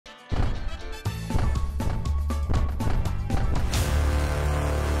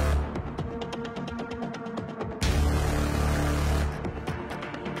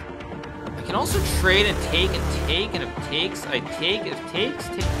also trade and take and take, and if takes, I take. If takes,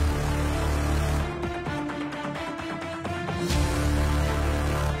 take.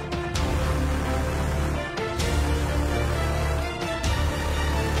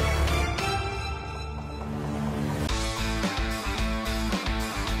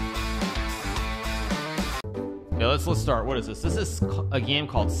 Okay, let's start. What is this? This is a game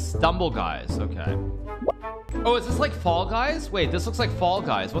called Stumble Guys. Okay. Oh, is this like Fall Guys? Wait, this looks like Fall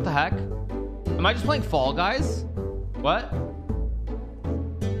Guys. What the heck? Am I just playing Fall Guys? What?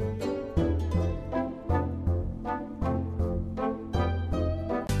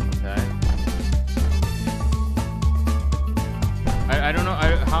 Okay. I don't know.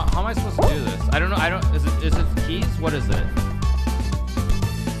 How am I supposed to do this? I don't know. Is it keys? What is it?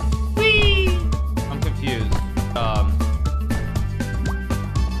 Whee! I'm confused.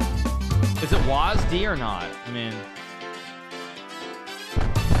 Is it WASD or not? I mean,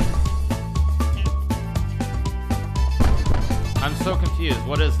 I'm so confused.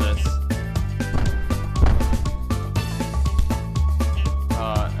 What is this?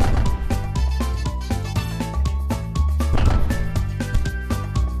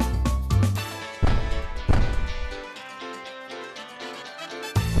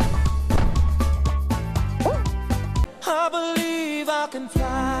 I believe I can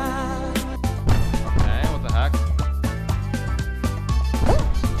fly. Okay, what the heck?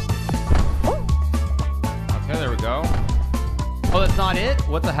 Okay, there we go. Oh, that's not it?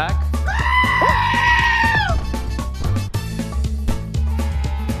 What the heck?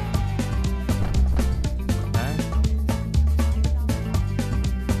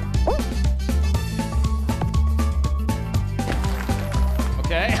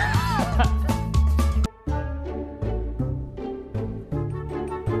 Okay. Okay.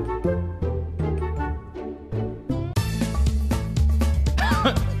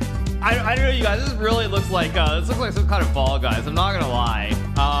 I don't know, you guys. This really looks like this looks like some kind of Fall Guys. I'm not gonna lie.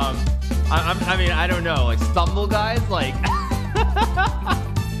 I mean, I don't know, like Stumble Guys, like.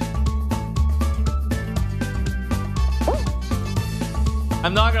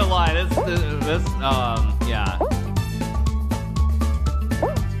 I'm not gonna lie. This yeah.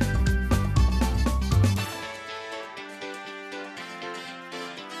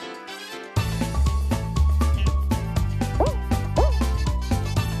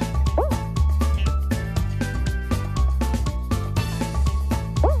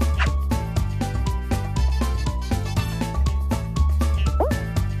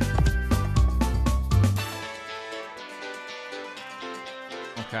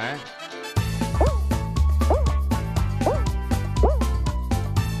 Okay.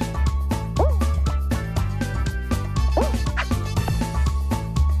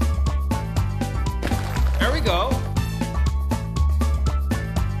 There we go.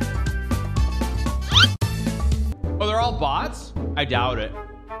 Oh, they're all bots? I doubt it.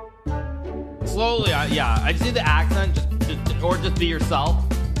 Slowly, yeah. I just need the accent, or just be yourself.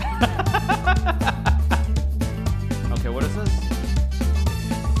 Okay, what is this?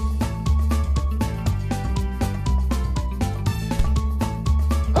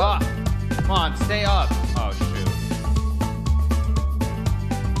 Ah, come on, stay up. Oh, shoot.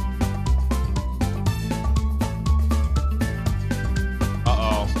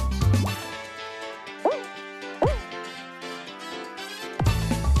 Uh-oh.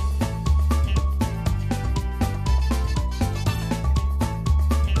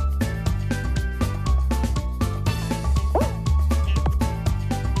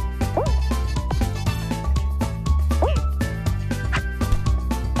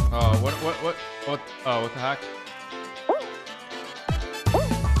 What? Oh, what the heck?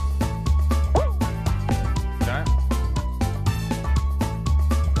 Okay.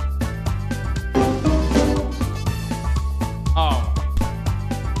 Oh.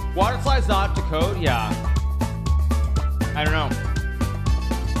 Water slide's not up to code? Yeah. I don't know.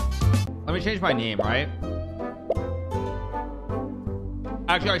 Let me change my name, right?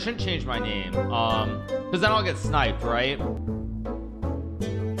 Actually, I shouldn't change my name. Because then I'll get sniped, right?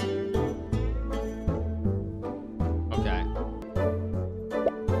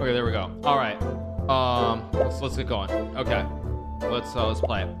 Okay, there we go. All right. Let's get going. Okay. Let's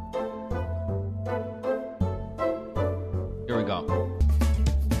play it. Here we go.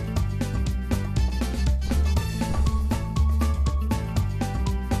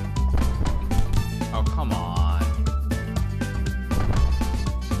 Oh, come on.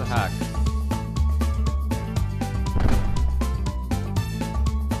 What the heck?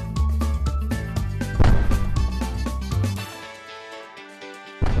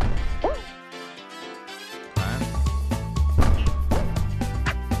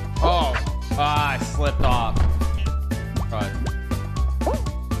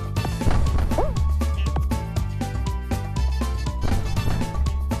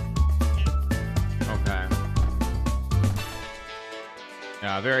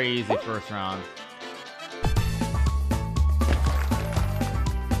 Yeah, very easy first round.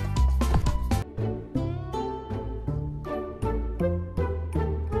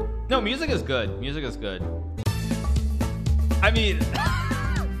 No, music is good. Music is good. I mean,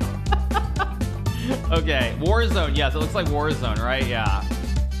 okay, Warzone. Yes, it looks like Warzone, right? Yeah.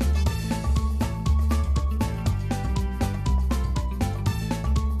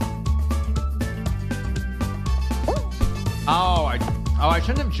 Oh, I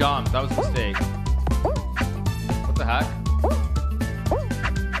shouldn't have jumped. That was a mistake. What the heck?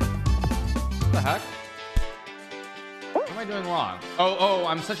 What the heck? What am I doing wrong? Oh,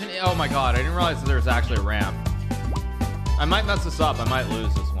 I'm such an... Oh my god, I didn't realize that there was actually a ramp. I might mess this up. I might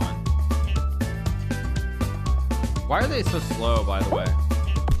lose this one. Why are they so slow, by the way?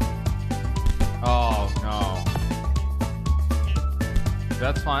 Oh, no.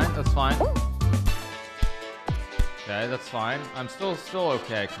 That's fine. That's fine. Okay, that's fine. I'm still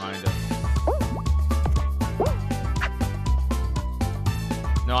okay, kind of.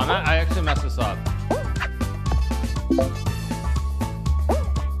 No, I actually messed this up.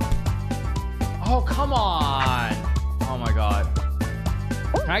 Oh, come on. Oh my god.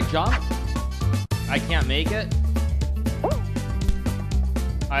 Can I jump? I can't make it.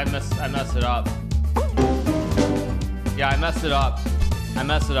 I messed it up. Yeah, I messed it up. I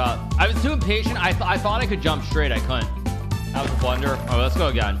messed it up. I was too impatient. I thought I could jump straight. I couldn't. That was a blunder. Oh, let's go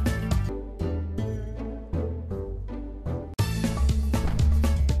again.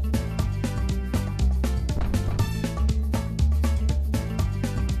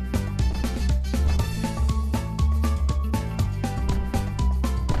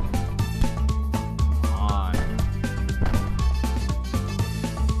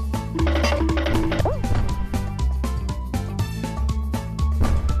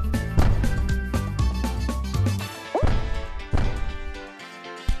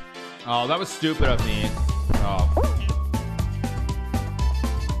 Oh, that was stupid of me. Oh.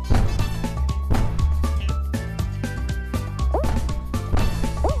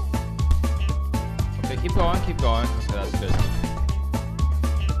 Okay, keep going, keep going. Okay, that's good.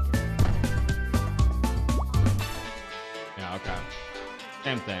 Yeah, okay.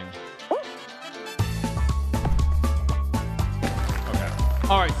 Same thing. Okay.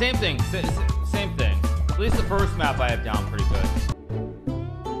 Alright, same thing. Same thing. At least the first map I have down pretty good.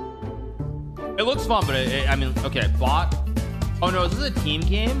 It looks fun, but I mean, okay, bot. Oh no, is this a team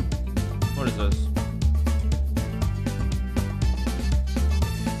game? What is this?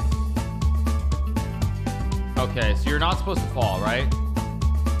 Okay, so you're not supposed to fall, right?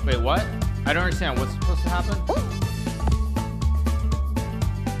 Wait, what? I don't understand. What's supposed to happen?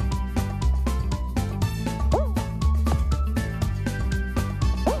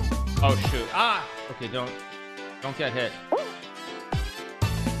 Oh shoot. Ah! Okay, don't get hit.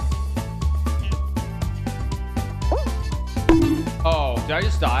 Oh, did I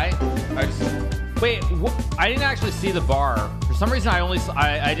just die? Wait, I didn't actually see the bar. For some reason,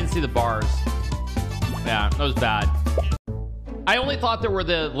 I didn't see the bars. Yeah, that was bad. I only thought there were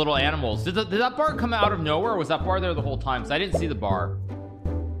the little animals. Did that bar come out of nowhere, or was that bar there the whole time? Because I didn't see the bar.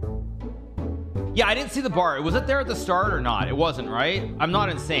 Yeah, I didn't see the bar. Was it there at the start or not? It wasn't, right? I'm not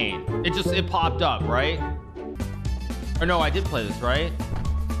insane. It popped up, right? Or no, I did play this, right?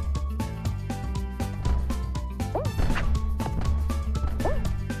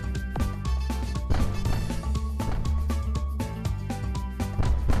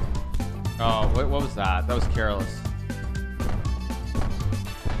 Oh, what was that? That was careless.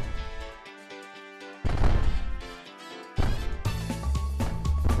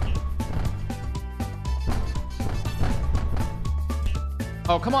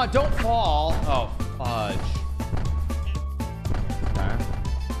 Oh, come on, don't fall. Oh, fudge. Okay.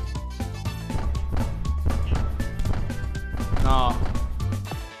 Oh.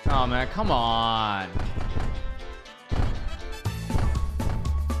 Oh, man, come on.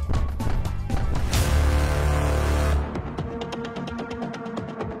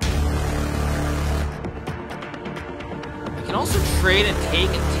 I can also trade and take,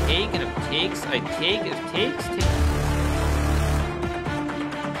 and if it takes, I take. If it takes, take.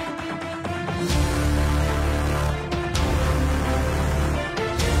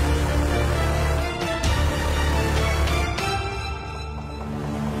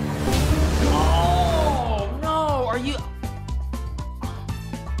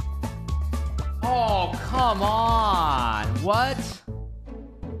 Come on, what?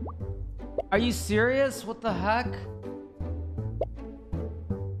 Are you serious? What the heck?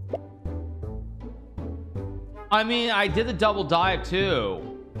 I mean, I did the double dive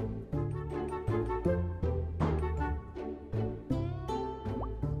too.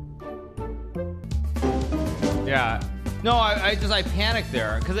 Yeah. No, I panicked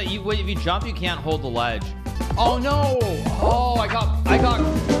there because if you jump, you can't hold the ledge. Oh no! Oh, I got.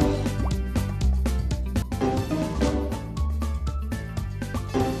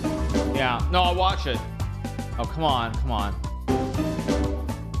 Yeah. No, I'll watch it. Oh, come on.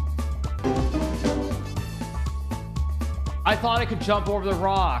 I thought I could jump over the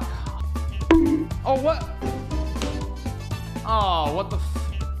rock. Oh, what? Oh, what the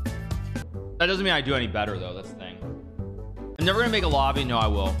that doesn't mean I do any better though. That's the thing. I'm never gonna make a lobby. No, I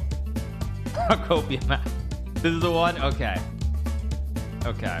will. Copia map. This is the one. Okay.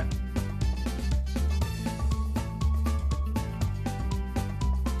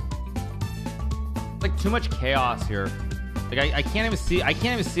 Like too much chaos here. Like I can't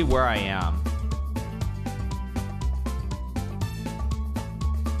even see where I am.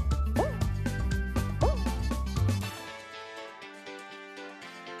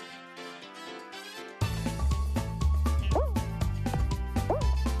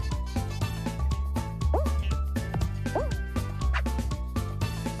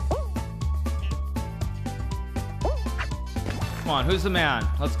 Come on, who's the man?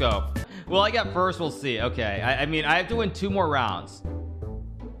 Let's go. Well, I get first, we'll see. Okay, I mean, I have to win 2 more rounds.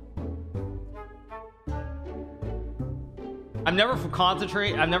 I'm never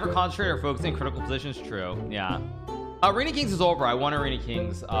concentrating or focusing critical positions. True. Yeah. Arena Kings is over. I won Arena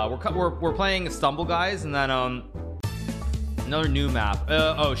Kings. We're playing Stumble Guys, and then another new map.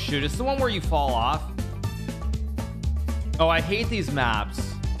 Oh shoot, it's the one where you fall off. Oh, I hate these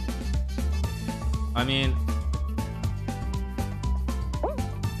maps. I mean,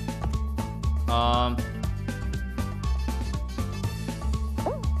 oh,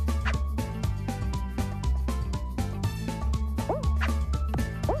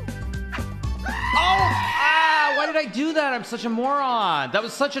 why did I do that? I'm such a moron. That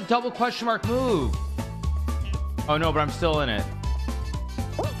was such a double question mark move. Oh no, but I'm still in it.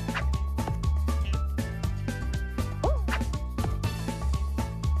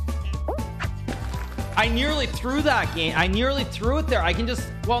 I nearly threw that game. I nearly threw it there. I can just,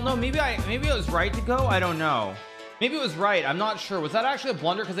 well, no, maybe I was right to go. I don't know. Maybe it was right. I'm not sure. Was that actually a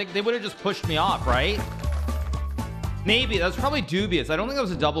blunder? Because they would have just pushed me off, right? Maybe. That was probably dubious. I don't think that was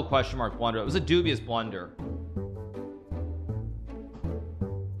a double question mark blunder. It was a dubious blunder.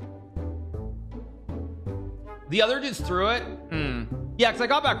 The other dudes threw it. Yeah, because I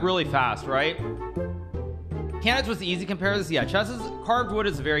got back really fast, right? Candidates was the easy comparison. Yeah, Carved Wood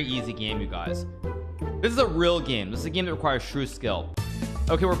is a very easy game, you guys. This is a real game. This is a game that requires true skill.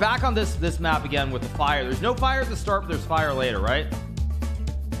 Okay, we're back on this map again with the fire. There's no fire at the start, but there's fire later, right?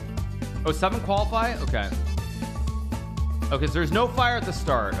 Oh, 7 qualify? Okay. Okay, so there's no fire at the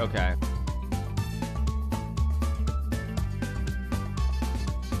start. Okay.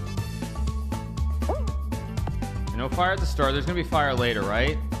 No fire at the start. There's gonna be fire later,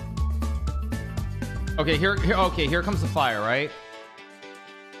 right? Okay, here comes the fire, right?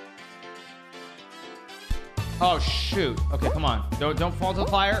 Oh shoot. Okay, come on. Don't fall to the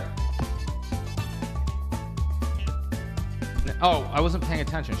fire. Oh, I wasn't paying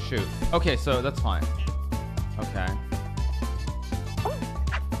attention. Shoot. Okay, so that's fine. Okay.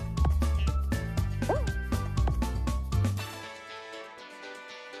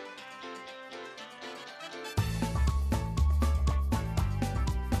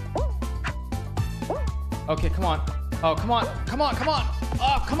 Okay, come on. Oh, come on.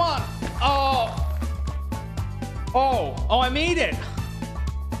 Oh, come on. Oh, I made it.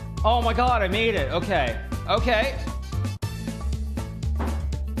 Oh my god, I made it. Okay,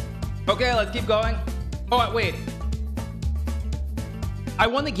 let's keep going. Oh, wait. I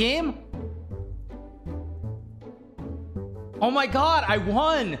won the game? Oh my god, I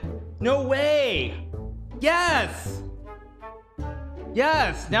won. No way. Yes,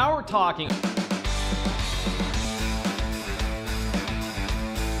 now we're talking.